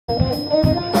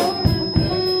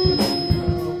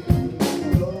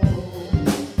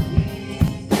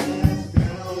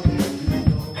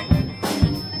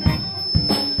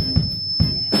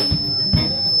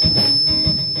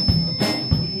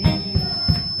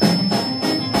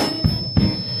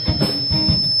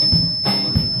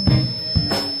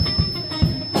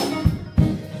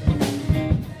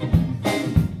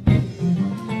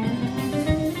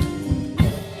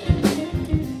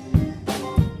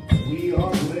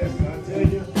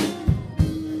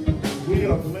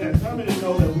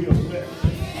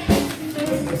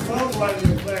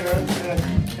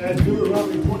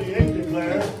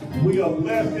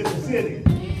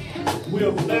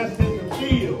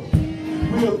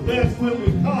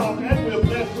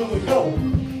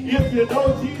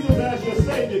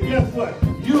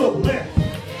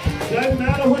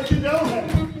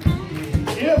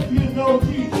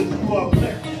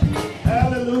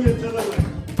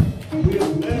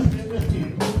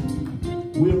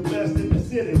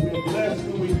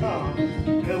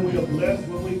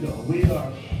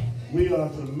We are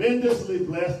tremendously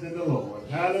blessed in the Lord.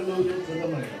 Hallelujah to the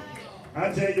Lamb.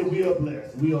 I tell you, we are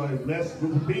blessed. We are a blessed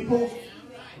group of people.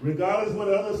 Regardless of what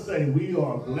others say, we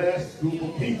are a blessed group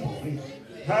of people.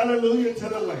 Hallelujah to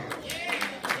the Lamb.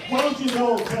 Why don't you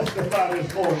go and testify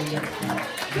this morning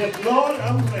that, Lord,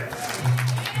 I'm blessed.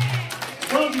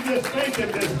 Why don't you just thank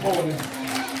him this morning?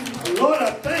 Lord,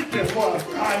 I thank you for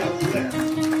I am blessed.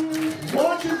 Why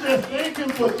don't you just thank him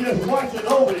for just watching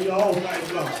over you all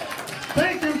night long?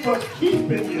 Thank him for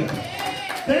keeping you.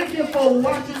 Thank you for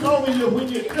watching over you when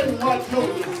you couldn't watch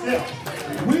over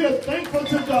yourself. We are thankful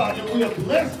to God and we are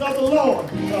blessed of the Lord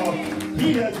because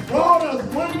he has brought us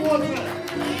one more time.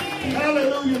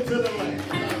 Hallelujah to the Lamb.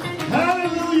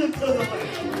 Hallelujah to the Lamb.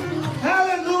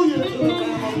 Hallelujah to the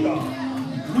Lamb of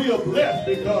God. We are blessed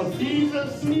because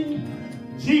Jesus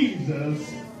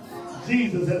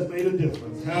has made a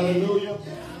difference. Hallelujah.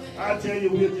 I tell you,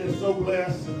 we're just so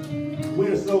blessed.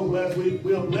 We're so blessed.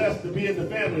 We're blessed to be in the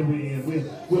family we're in.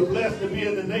 We're blessed to be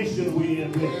in the nation we're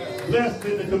in. We're blessed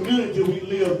in the community we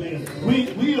live in.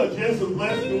 We are just a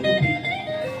blessed group of people.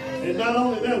 And not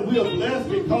only that, we are blessed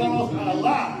because our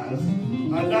lives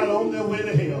are not on their way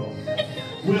to hell.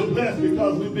 We're blessed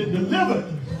because we've been delivered.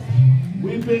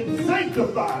 We've been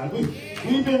sanctified.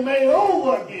 We've been made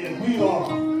over again.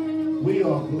 We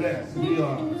are blessed. We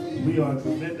are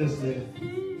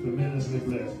tremendously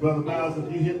blessed. Brother Miles,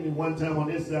 if you hit me one time on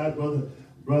this side,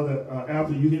 Brother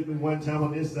Alfred, you hit me one time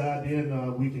on this side, then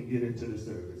we can get into the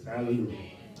service. Hallelujah.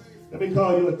 Let me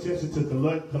call your attention to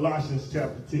Colossians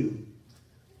chapter 2.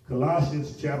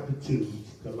 Colossians chapter 2.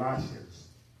 Colossians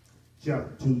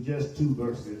chapter 2, just 2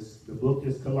 verses. The book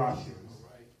is Colossians.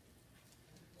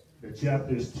 The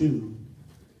chapter is 2.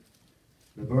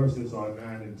 The verses are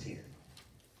 9 and 10.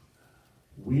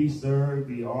 We serve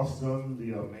the awesome,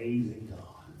 the amazing God.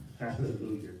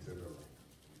 Hallelujah to the Lord.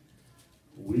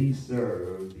 We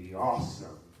serve the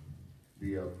awesome,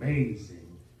 the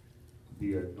amazing,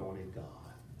 the anointed God.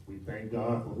 We thank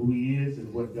God for who he is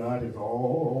and what God has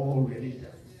already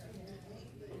done.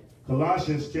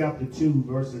 Colossians chapter 2,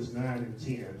 verses 9 and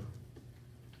 10.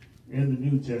 In the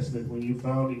New Testament, when you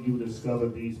found it, you discover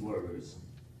these words.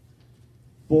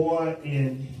 For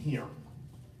in him.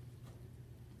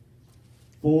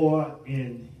 For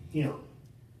in him.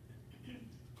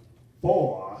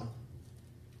 For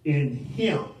in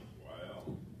him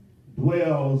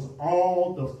dwells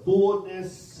all the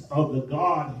fullness of the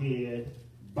Godhead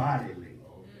bodily.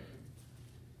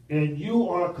 And you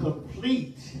are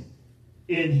complete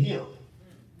in him.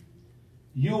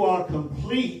 You are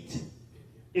complete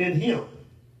in him.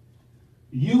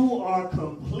 You are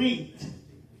complete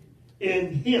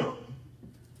in him,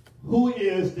 who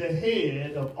is the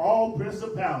head of all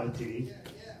principality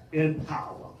and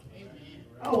power.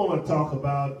 I want to talk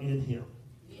about in him.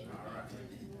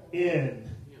 In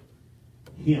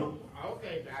him.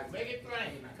 Okay, guys, make it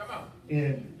plain. Now, come on.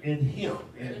 In him.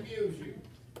 In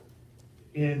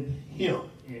him.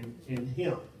 In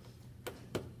him.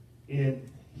 In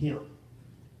him.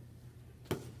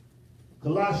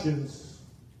 Colossians,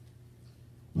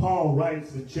 Paul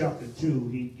writes in chapter 2,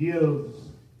 he gives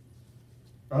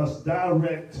us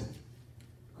direct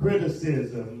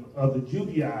criticism of the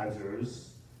Judaizers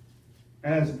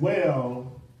as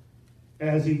well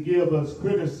as he gives us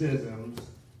criticisms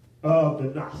of the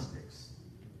Gnostics.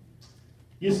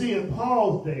 You see, in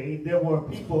Paul's day, there were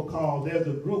people called, there's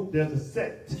a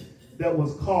sect that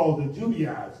was called the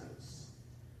Judaizers.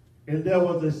 And there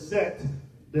was a sect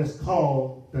that's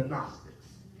called the Gnostics.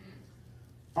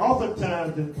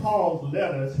 Oftentimes in Paul's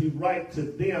letters, he writes to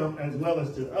them as well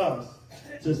as to us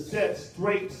to set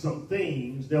straight some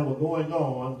things that were going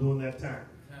on during that time.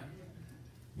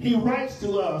 He writes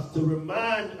to us to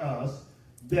remind us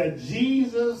that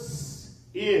Jesus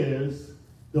is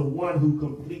the one who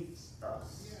completes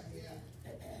us.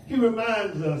 He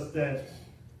reminds us that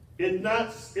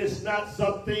it's not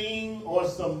something or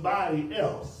somebody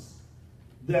else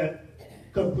that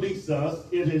completes us.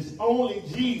 It is only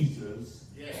Jesus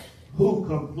who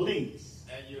completes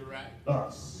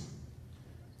us.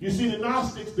 You see, the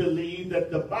Gnostics believed that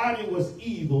the body was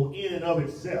evil in and of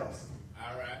itself.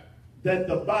 All right. That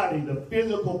the body, the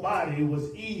physical body,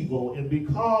 was evil. And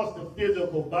because the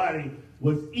physical body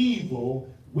was evil,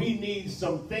 we need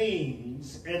some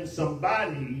things and some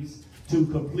bodies to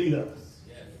complete us.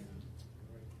 Yes.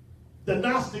 The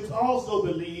Gnostics also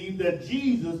believed that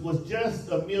Jesus was just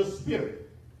a mere spirit.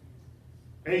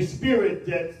 A spirit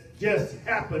that just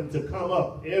happened to come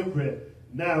up every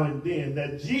now and then.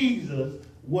 That Jesus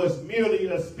was merely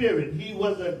a spirit. He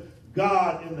wasn't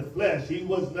God in the flesh. He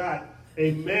was not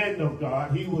a man of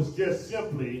God. He was just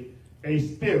simply a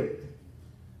spirit.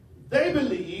 They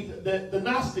believed that, the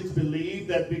Gnostics believed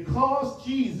that because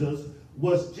Jesus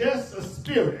was just a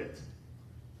spirit,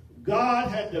 God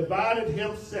had divided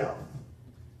himself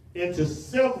into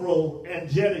several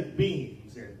angelic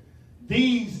beings. And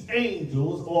these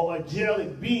angels or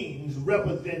angelic beings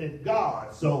represented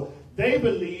God. So they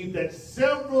believed that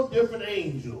several different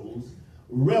angels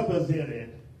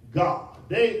represented God.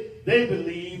 They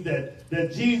believed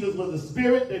that Jesus was a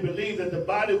spirit. They believed that the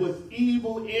body was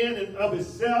evil in and of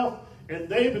itself. And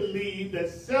they believed that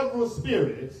several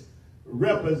spirits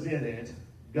represented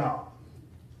God.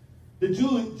 The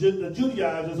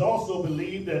Judaizers also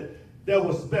believed that there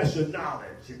was special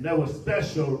knowledge and there was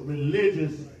special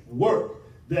religious work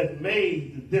that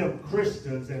made them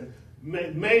Christians and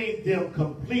made them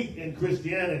complete in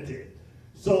Christianity.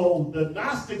 So the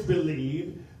Gnostics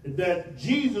believed that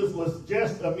Jesus was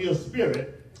just a mere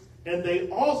spirit, and they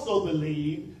also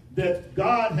believed that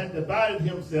God had divided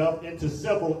himself into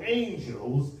several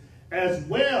angels, as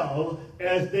well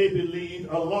as they believed,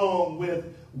 along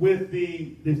with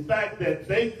the fact that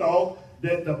they thought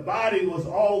that the body was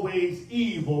always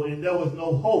evil and there was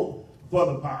no hope for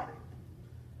the body.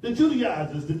 The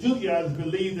Judaizers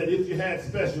believed that if you had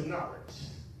special knowledge,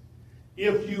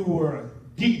 if you were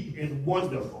deep and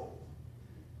wonderful,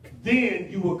 then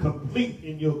you were complete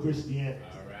in your Christianity.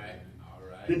 All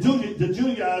right. The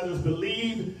Judaizers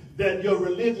believed that your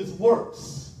religious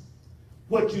works,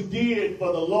 what you did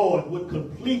for the Lord, would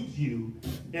complete you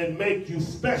and make you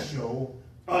special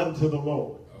unto the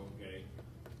Lord. Okay.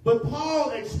 But Paul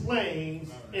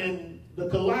explains in the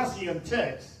Colossian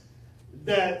text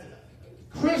that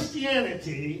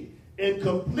Christianity and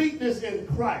completeness in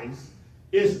Christ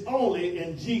is only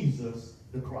in Jesus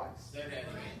the Christ. Say that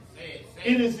again. Say it.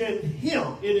 It is in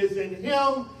him. It is in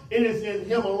him. It is in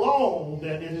him alone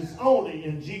that it is only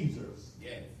in Jesus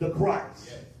the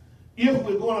Christ. Yes. If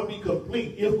we're going to be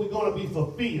complete, if we're going to be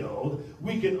fulfilled,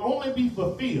 we can only be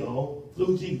fulfilled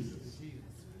through Jesus.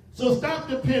 So stop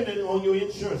depending on your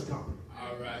insurance company.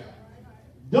 All right.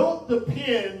 Don't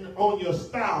depend on your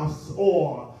spouse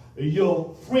or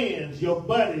your friends, your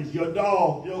buddies, your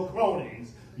dogs, your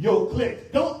cronies, your cliques.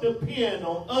 Don't depend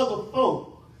on other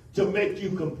folk to make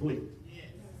you complete. Yes.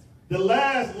 The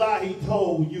last lie he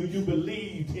told you, you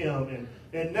believed him,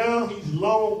 and now he's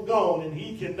long gone and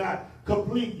he cannot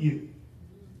complete you.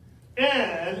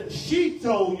 And she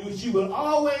told you she will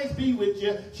always be with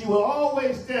you, she will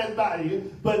always stand by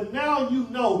you, but now you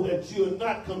know that you're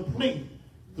not complete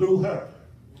through her.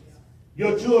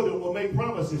 Your children will make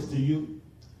promises to you.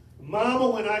 Mama,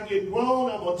 when I get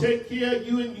grown, I'm going to take care of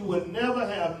you and you will never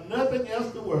have nothing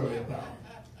else to worry about.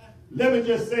 Let me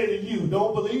just say to you,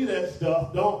 don't believe that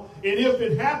stuff. Don't. And if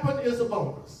it happened, it's a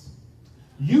bonus.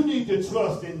 You need to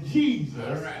trust in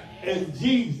Jesus and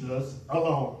Jesus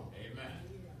alone. Amen.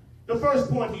 The first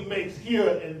point he makes here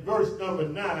in verse number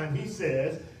 9, he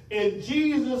says, in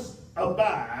Jesus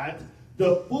abide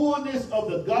the fullness of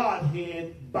the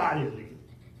Godhead bodily.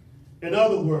 In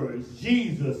other words,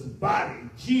 Jesus bodily,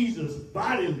 Jesus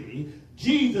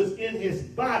in his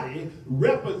body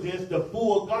represents the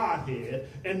full Godhead.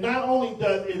 And not only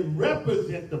does it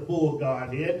represent the full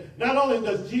Godhead, not only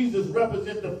does Jesus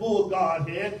represent the full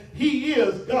Godhead, he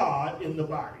is God in the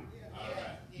body.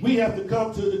 We have to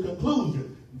come to the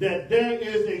conclusion that there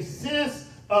is a sense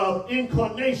of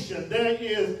incarnation. There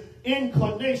is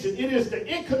incarnation. It is the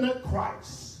incarnate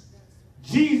Christ,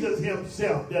 Jesus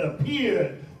himself, that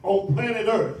appeared on planet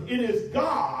Earth. It is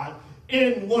God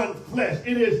in one flesh.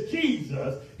 It is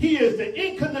Jesus. He is the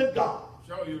incarnate God.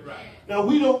 Show you right. Now,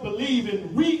 we don't believe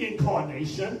in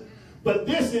reincarnation, but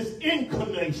this is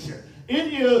incarnation.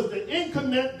 It is the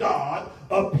incarnate God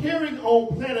appearing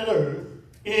on planet Earth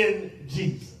in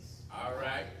Jesus. All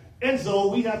right. And so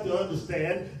we have to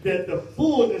understand that the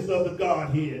fullness of the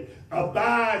Godhead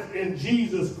abides in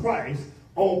Jesus Christ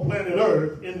on planet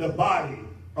Earth in the body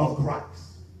of Christ.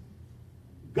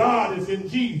 God is in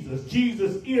Jesus.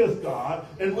 Jesus is God,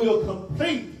 and we are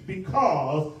complete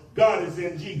because God is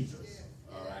in Jesus.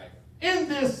 All right. In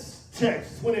this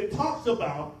text, when it talks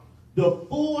about the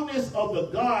fullness of the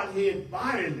Godhead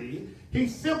bodily, he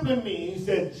simply means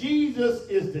that Jesus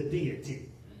is the deity.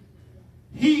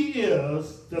 He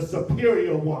is the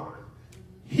superior one.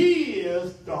 He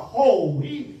is the whole.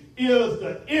 He is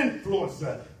the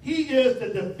influencer. He is the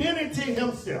divinity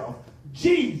himself.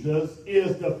 Jesus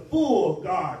is the full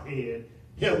Godhead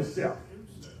himself.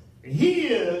 He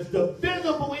is the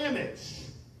visible image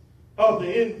of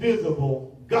the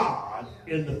invisible God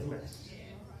in the flesh.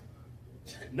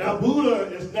 Now,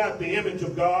 Buddha is not the image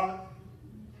of God.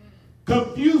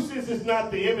 Confucius is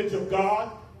not the image of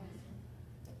God.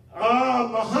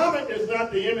 Muhammad is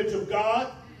not the image of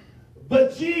God.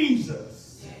 But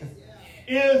Jesus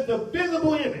is the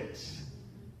visible image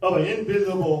of an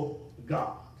invisible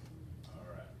God.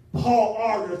 Paul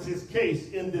argues his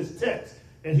case in this text,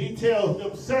 and he tells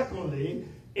them, secondly,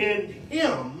 in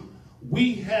him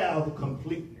we have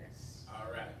completeness.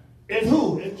 All right. In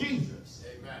who? In Jesus.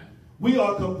 Amen. We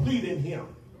are complete in him.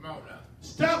 Come on now.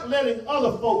 Stop letting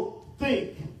other folk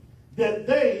think that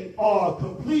they are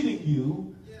completing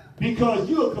you because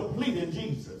you are complete in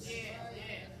Jesus.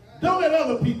 Don't let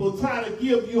other people try to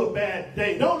give you a bad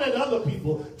day. Don't let other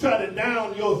people try to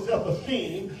down your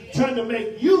self-esteem, trying to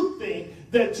make you think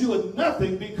that you are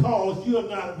nothing because you're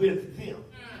not with him.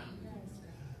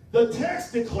 The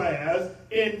text declares,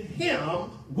 in him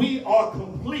we are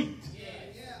complete.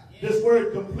 This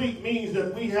word complete means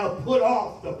that we have put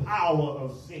off the power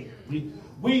of sin.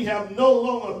 We have no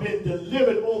longer been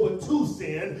delivered over to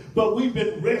sin, but we've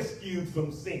been rescued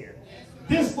from sin.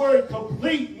 This word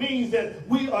complete means that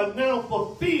we are now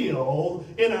fulfilled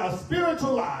in our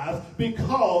spiritual lives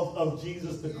because of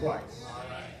Jesus the Christ.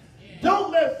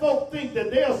 Don't let folk think that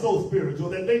they are so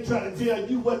spiritual that they try to tell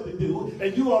you what to do,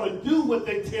 and you ought to do what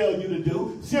they tell you to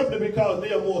do simply because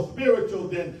they are more spiritual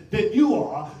than you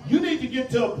are. You need to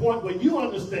get to a point where you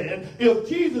understand if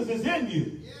Jesus is in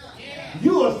you,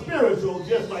 you are spiritual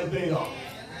just like they are.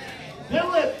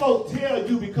 Don't let folk tell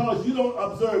you because you don't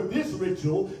observe this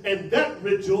ritual and that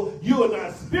ritual, you are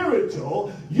not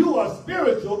spiritual. You are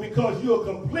spiritual because you are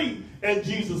complete in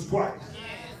Jesus Christ.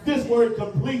 This word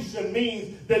completion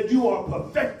means that you are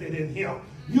perfected in him.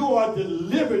 You are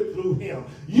delivered through him.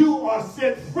 You are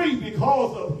set free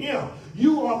because of him.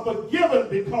 You are forgiven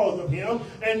because of him.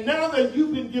 And now that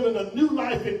you've been given a new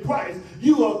life in Christ,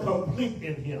 you are complete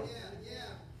in him.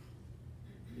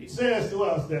 He says to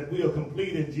us that we are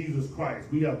complete in Jesus Christ.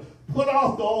 We have put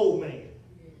off the old man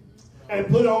and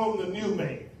put on the new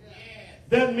man.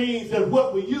 That means that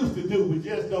what we used to do, we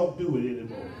just don't do it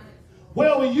anymore.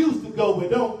 Where we used to go, we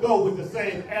don't go with the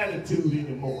same attitude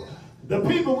anymore. The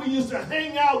people we used to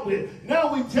hang out with,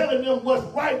 now we're telling them what's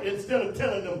right instead of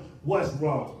telling them what's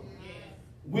wrong.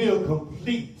 We are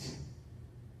complete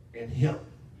in him.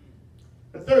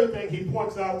 The third thing he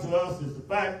points out to us is the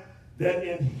fact that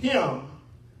in him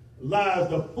lies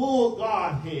the full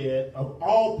Godhead of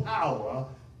all power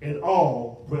and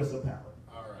all principality.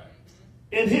 All right.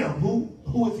 In him,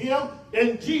 who is him?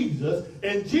 In Jesus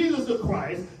the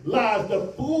Christ, lies the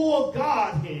full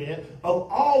Godhead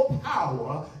of all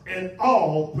power and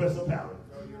all principality.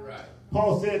 Oh, you're right.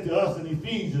 Paul said to us in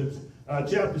Ephesians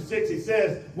chapter 6, he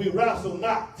says, we wrestle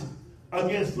not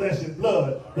against flesh and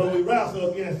blood, but we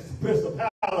wrestle against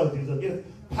principalities, against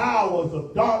powers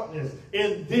of darkness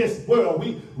in this world.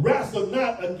 We wrestle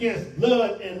not against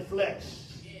blood and flesh.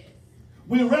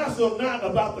 We wrestle not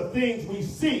about the things we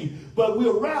see, but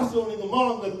we're wrestling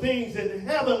among the things in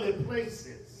heavenly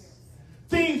places.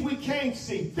 Things we can't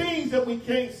see, things that we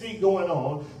can't see going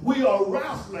on. We are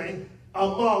wrestling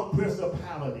among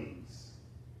principalities.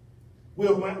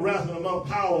 We're wrestling among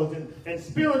powers and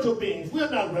spiritual beings. We're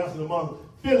not wrestling among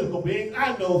physical beings.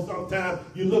 I know sometimes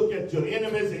you look at your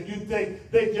enemies and you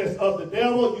think they're just of the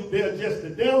devil, they're just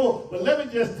the devil. But let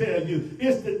me just tell you,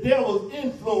 it's the devil's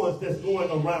influence that's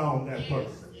going around that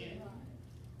person.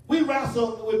 We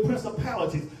wrestle with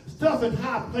principalities, stuff in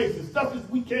high places, stuff that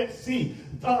we can't see,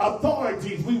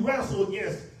 authorities. We wrestle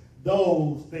against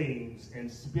those things in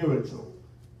spiritual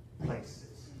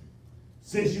places.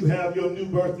 Since you have your new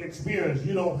birth experience,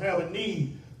 you don't have a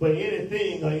need for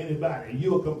anything or anybody.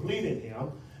 You are complete in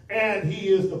him, and he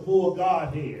is the full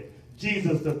Godhead.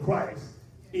 Jesus the Christ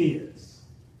is.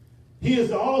 He is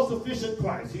the all-sufficient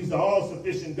Christ. He's the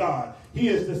all-sufficient God. He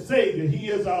is the Savior. He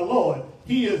is our Lord.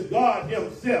 He is God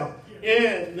himself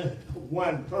in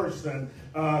one person,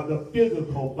 the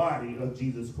physical body of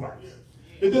Jesus Christ.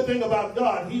 The good thing about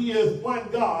God, he is one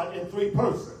God in three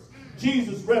persons.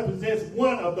 Jesus represents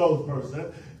one of those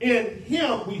persons. In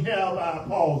him we have,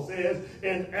 Paul says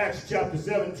in Acts chapter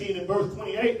 17 and verse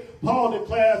 28, Paul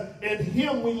declares, in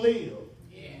him we live,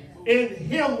 in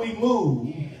him we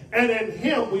move, and in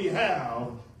him we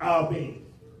have our being.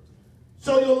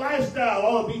 So your lifestyle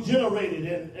ought to be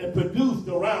generated and produced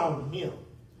around him.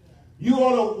 You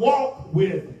ought to walk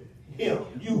with him.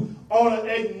 You ought to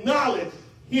acknowledge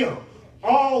him.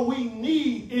 All we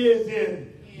need is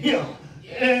in him.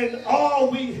 And all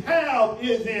we have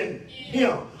is in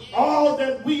him. All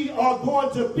that we are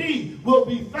going to be will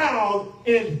be found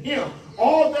in him.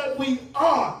 All that we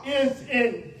are is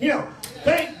in him.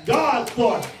 Thank God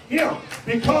for him,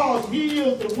 because he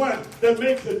is the one that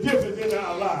makes a difference in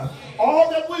our lives. All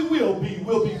that we will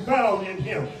be found in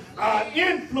him. Our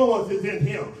influence is in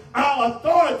him. Our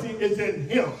authority is in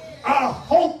him. Our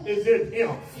hope is in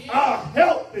him. Our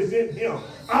help is in him.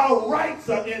 Our rights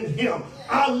are in him.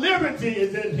 Our liberty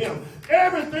is in him.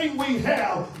 Everything we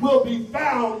have will be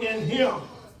found in him.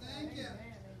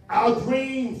 Our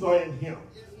dreams are in him.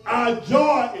 Our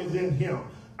joy is in him.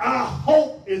 Our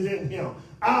hope is in him.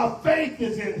 Our faith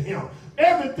is in him.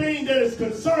 Everything that is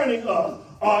concerning us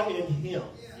are in him.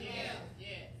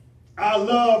 Our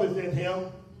love is in him.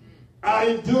 Our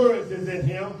endurance is in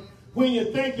him. When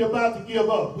you think you're about to give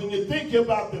up, when you think you're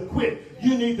about to quit,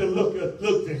 you need to look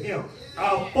to him.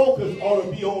 Our focus ought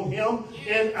to be on him,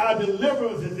 and our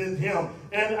deliverance is in him,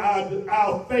 and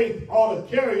our faith ought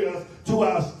to carry us to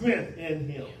our strength in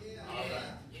him.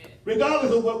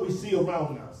 Regardless of what we see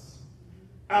around us,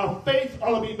 our faith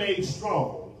ought to be made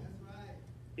strong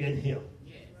in him.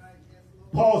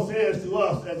 Paul says to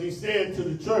us, as he said to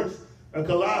the church of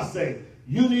Colossae,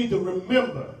 you need to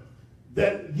remember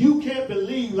that you can't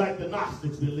believe like the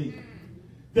Gnostics believe,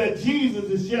 that Jesus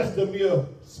is just a mere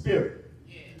spirit.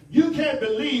 You can't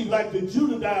believe like the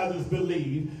Judaizers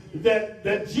believe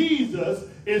that Jesus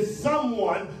is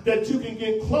someone that you can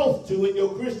get close to, and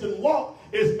your Christian walk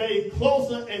is made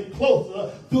closer and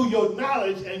closer through your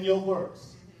knowledge and your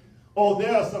works. Oh,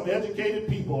 there are some educated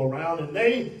people around, and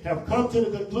they have come to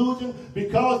the conclusion,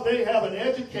 because they have an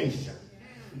education,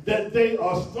 that they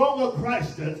are stronger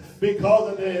Christians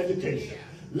because of their education.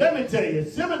 Let me tell you,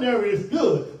 seminary is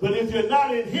good, but if you're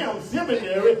not in him,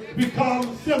 seminary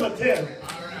becomes cemetery.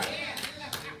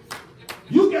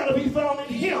 You got to be found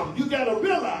in him. You got to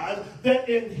realize that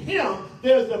in him,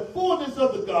 there's the fullness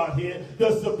of the Godhead.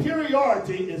 The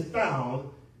superiority is found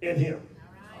in him.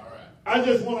 I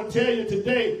just want to tell you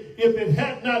today, if it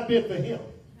had not been for him,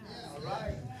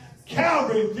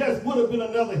 Calvary just would have been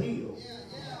another hill.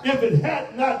 If it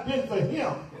had not been for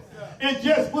him, it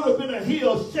just would have been a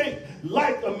hill shaped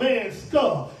like a man's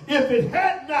skull. If it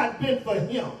had not been for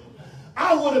him,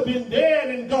 I would have been dead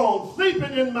and gone,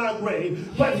 sleeping in my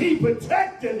grave. But he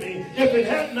protected me if it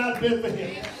had not been for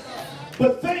him.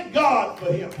 But thank God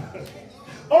for him.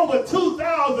 Over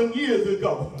 2,000 years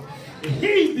ago,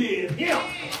 he did him.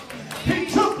 He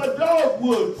took a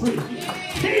dogwood tree.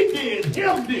 He did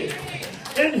him.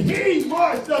 And he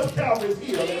marched up Calvary's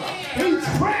hill.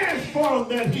 He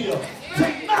transformed that hill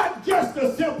to not just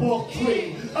a simple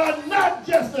tree, not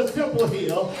just a simple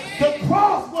hill. The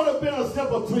cross would have been a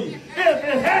simple tree if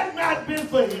it had not been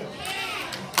for him.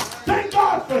 Thank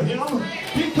God for him,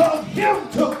 because him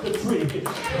took the tree.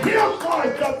 Him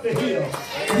marched up the hill.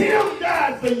 Him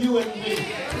died for you and me.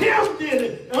 Him did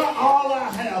it. All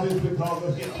I have is because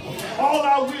of him. All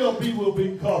I will be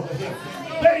because of him.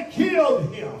 They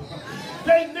killed him.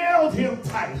 They nailed him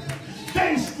tight.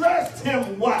 They stressed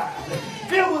him wide.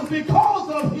 It was because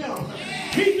of him.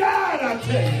 He died, I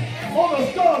tell you, on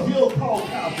a star hill called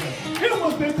Calvary. It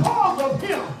was because of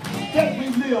him that we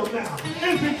live now.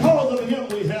 It's because of him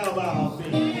we have our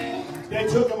being. They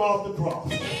took him off the cross.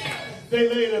 They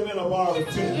laid him in a borrowed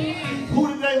tomb. Who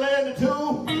did they lay in the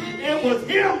tomb? It was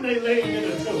him they laid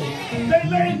in the tomb. They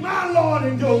laid my Lord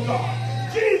and your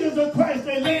God, Jesus of Christ,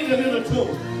 they laid him in a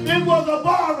tomb. It was a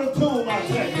borrowed tomb, I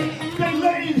tell you. They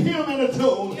laid him in a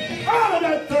tomb. Out of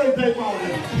that Thursday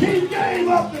morning, he gave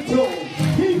up the tomb.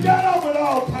 He got up with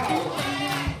all power.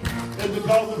 It's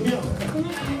because of him.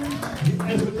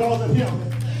 It's because of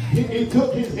him. He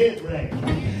took his head rag.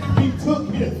 He took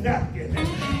his napkin.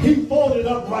 He folded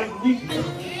up right neatly.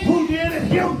 Who did it?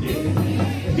 Him did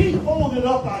it. He folded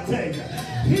up, I tell you.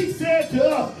 He said to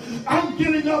us, I'm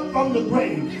getting up from the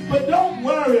grave, but don't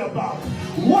worry about it.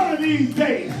 One of these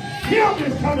days, Him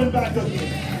is coming back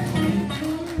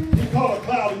again. He called a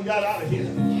cloud and got out of here.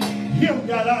 Him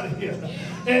got out of here.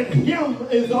 And him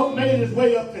is made his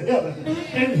way up to heaven.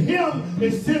 And him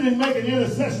is sitting making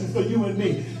intercessions for you and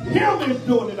me. Him is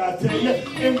doing it, I tell you.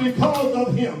 And because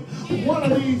of him, one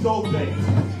of these old days,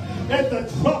 at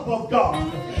the trump of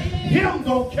God, him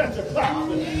gonna catch a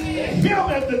cloud. And him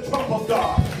at the trump of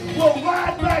God will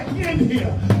ride back in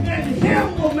here. And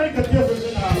him will make a difference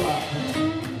in our lives.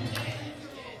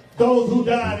 Those who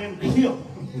died in him.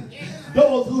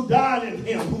 Those who died in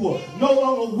him, who are no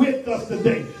longer with us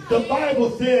today. The Bible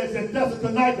says in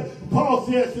Thessalonica, Paul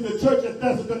says to the church at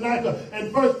Thessalonica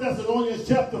in 1 Thessalonians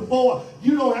chapter 4,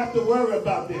 you don't have to worry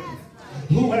about them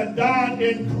who had died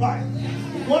in Christ.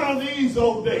 One of these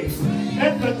old days,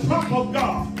 at the trump of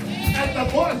God, at the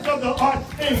voice of the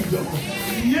archangel,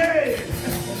 yes,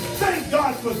 thank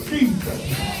God for Jesus.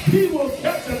 He will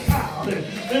catch a cloud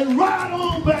and ride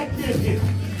on back in here.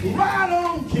 Ride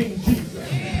on, King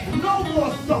Jesus. No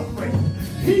more suffering.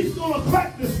 He's going to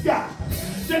crack the sky.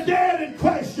 The dead in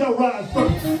Christ shall rise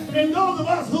first. And those of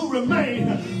us who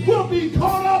remain will be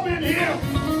caught up in him.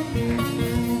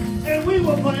 And we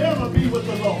will forever be with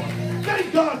the Lord.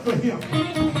 Thank God for him.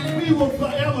 We will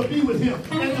forever be with him.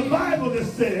 And the Bible that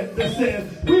says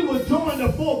we will join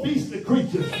the four beastly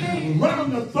creatures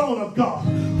round the throne of God.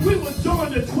 We will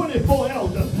join the 24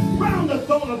 elders round the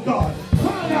throne of God.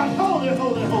 Crying out, holy,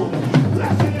 holy, holy.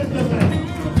 Blessed is the Lamb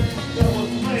that was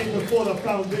slain before the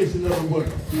foundation of the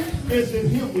world. It's in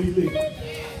him we live.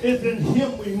 It's in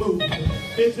him we move.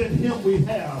 It's in him we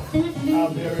have our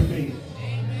very being.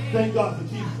 Thank God for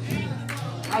Jesus.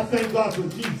 I thank God for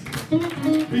Jesus.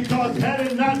 Because had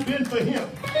it not been for him,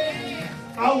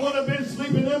 I would have been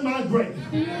sleeping in my grave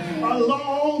a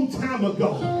long time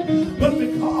ago. But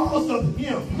because of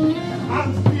him,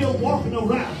 I'm still walking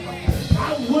around.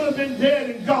 I would have been dead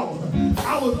and gone.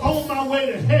 I was on my way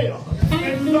to hell.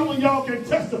 And some of y'all can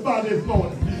testify this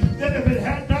morning that if it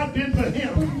had not been for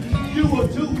him, you were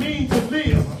too mean to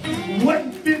live,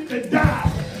 wasn't fit to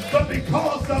die. But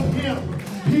because of him,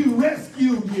 he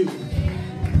rescued you.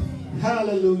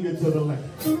 Hallelujah to the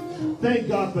Lamb. Thank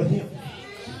God for him.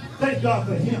 Thank God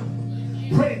for him.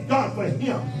 Praise God for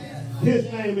him.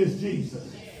 His name is Jesus,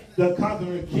 the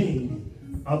conquering King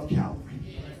of Calvary.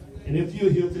 And if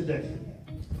you're here today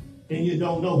and you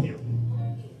don't know him,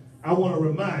 I want to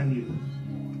remind you,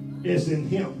 it's in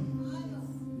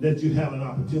him that you have an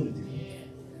opportunity.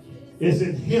 It's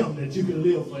in him that you can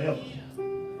live forever.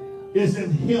 It's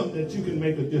in him that you can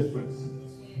make a difference.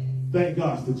 Thank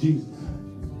God for Jesus.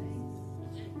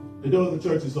 The door of the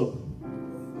church is open.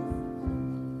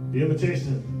 The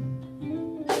invitation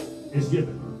is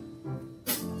given.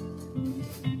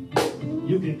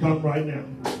 You can come right now.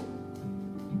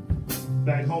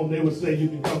 Back home, they would say you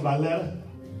can come by letter.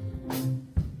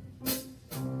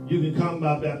 You can come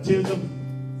by baptism.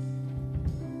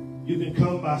 You can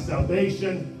come by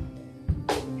salvation.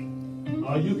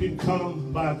 Or you can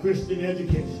come by Christian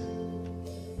education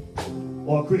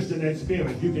or Christian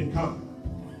experience. You can come.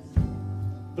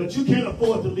 But you can't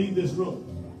afford to leave this room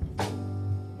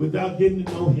without getting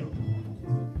to know him.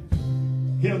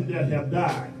 Him that have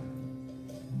died.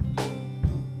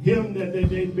 Him that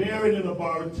they buried in a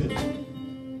borrowed tomb.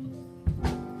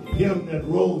 Him that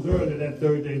rose early that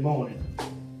third day morning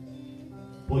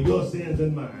for your sins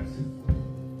and mine.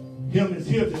 Him is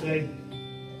here today.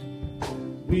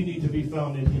 We need to be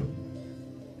found in him.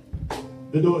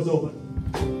 The door is open.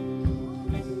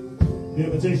 The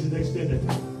invitation is extended.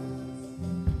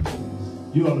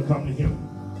 You ought to come to him.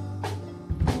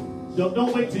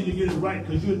 Don't wait till you get it right,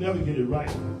 because you'll never get it right.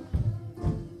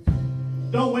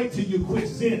 Don't wait till you quit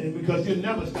sinning, because you'll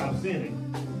never stop sinning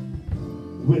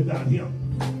without him.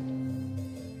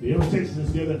 The invitation is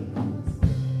given.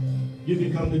 You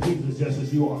can come to Jesus just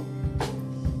as you are.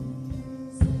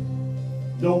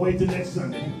 Don't wait till next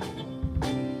Sunday.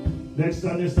 Next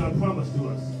Sunday is not promised to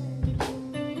us.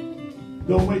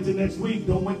 Don't wait till next week.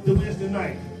 Don't wait till Wednesday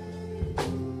night.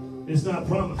 It's not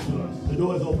promised to us. The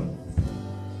door is open.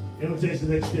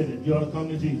 Invitation is extended. You ought to come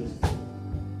to Jesus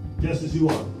just as you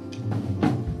are.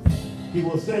 He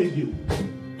will save you.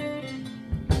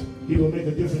 He will make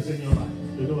a difference in your life.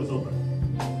 The door is open.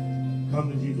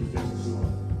 Come to Jesus just as you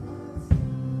are.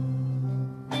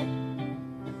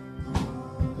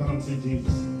 Come to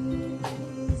Jesus.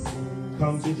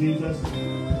 Come to Jesus.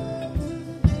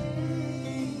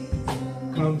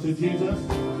 Come to Jesus.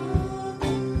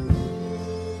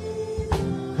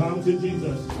 Come to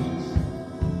Jesus.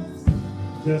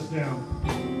 Just now.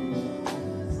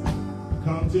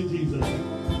 Come to Jesus.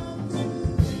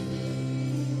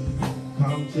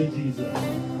 Come to Jesus.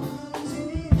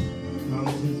 Come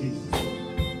to Jesus.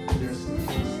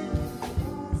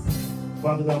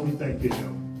 Father God, we thank you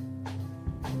now.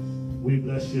 We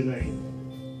bless your name.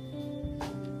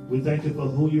 We thank you for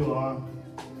who you are.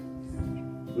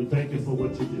 We thank you for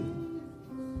what you do.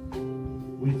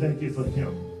 We thank you for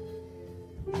him.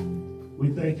 We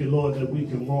thank you, Lord, that we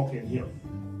can walk in him.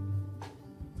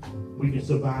 We can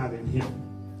survive in him.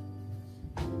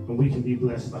 And we can be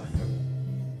blessed by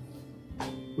him.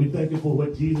 We thank you for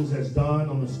what Jesus has done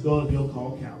on the skull hill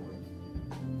called Calvary.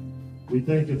 We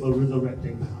thank you for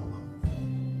resurrecting power.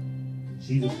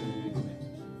 Jesus' name we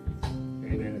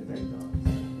pray. Amen and thank God.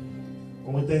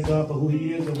 And we thank God for who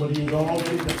he is and what he has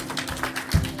already done.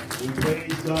 We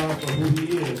praise God for who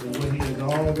he is and what he has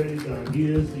already done. He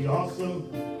is the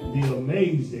awesome, the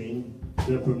amazing,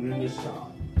 the tremendous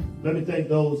God. Let me thank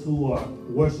those who are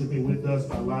worshiping with us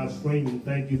by live streaming.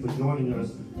 Thank you for joining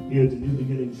us here at the New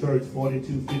Beginning Church,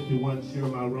 4251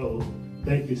 Schurmier Road.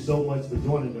 Thank you so much for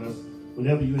joining us.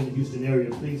 Whenever you're in the Houston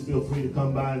area, please feel free to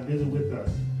come by and visit with us.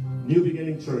 New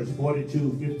Beginning Church,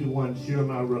 4251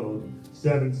 Schurmier Road,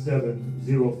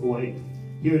 77048.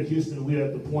 Here in Houston, we're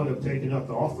at the point of taking up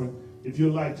the offering. If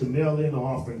you'd like to mail in an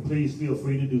offering, please feel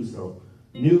free to do so.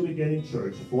 New Beginning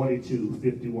Church,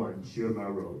 4251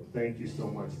 Schurmier Road. Thank you so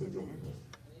much for joining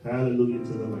us. Hallelujah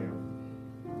to the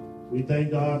Lamb. We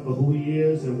thank God for who he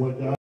is and what God